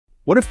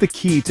What if the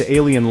key to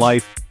alien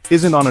life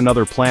isn't on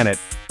another planet,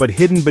 but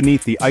hidden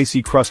beneath the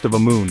icy crust of a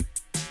moon?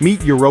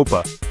 Meet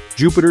Europa,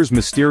 Jupiter's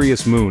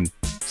mysterious moon.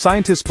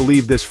 Scientists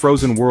believe this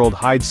frozen world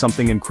hides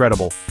something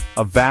incredible,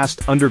 a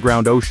vast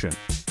underground ocean,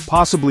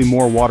 possibly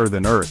more water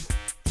than Earth.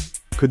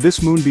 Could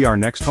this moon be our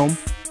next home,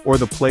 or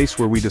the place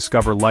where we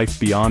discover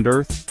life beyond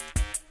Earth?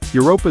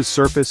 Europa's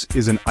surface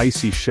is an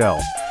icy shell,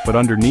 but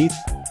underneath,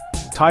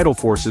 tidal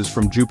forces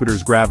from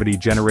Jupiter's gravity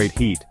generate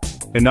heat,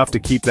 enough to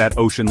keep that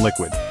ocean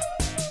liquid.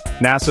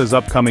 NASA's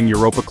upcoming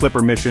Europa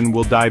Clipper mission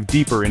will dive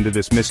deeper into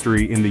this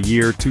mystery in the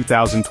year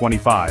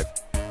 2025.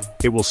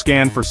 It will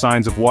scan for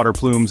signs of water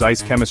plumes,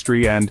 ice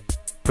chemistry, and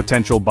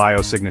potential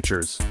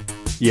biosignatures.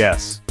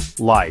 Yes,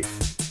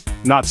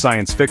 life. Not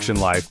science fiction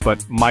life,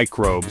 but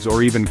microbes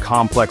or even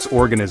complex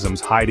organisms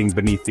hiding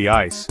beneath the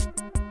ice.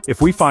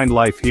 If we find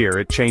life here,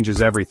 it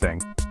changes everything.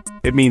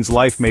 It means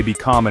life may be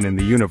common in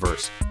the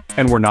universe,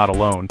 and we're not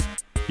alone.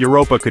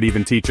 Europa could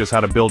even teach us how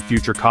to build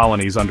future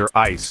colonies under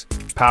ice,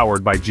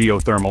 powered by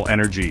geothermal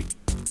energy.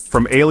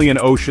 From alien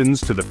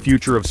oceans to the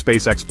future of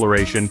space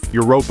exploration,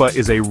 Europa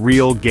is a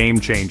real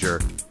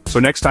game-changer. So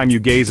next time you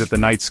gaze at the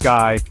night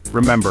sky,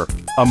 remember,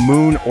 a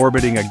moon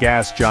orbiting a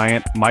gas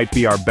giant might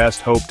be our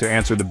best hope to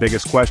answer the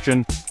biggest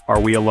question: are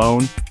we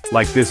alone?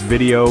 Like this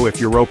video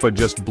if Europa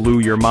just blew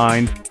your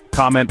mind?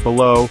 Comment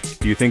below,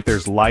 do you think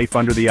there's life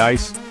under the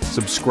ice?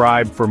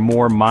 Subscribe for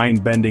more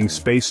mind-bending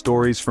space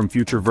stories from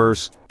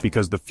Futureverse,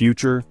 because the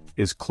future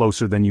is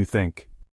closer than you think.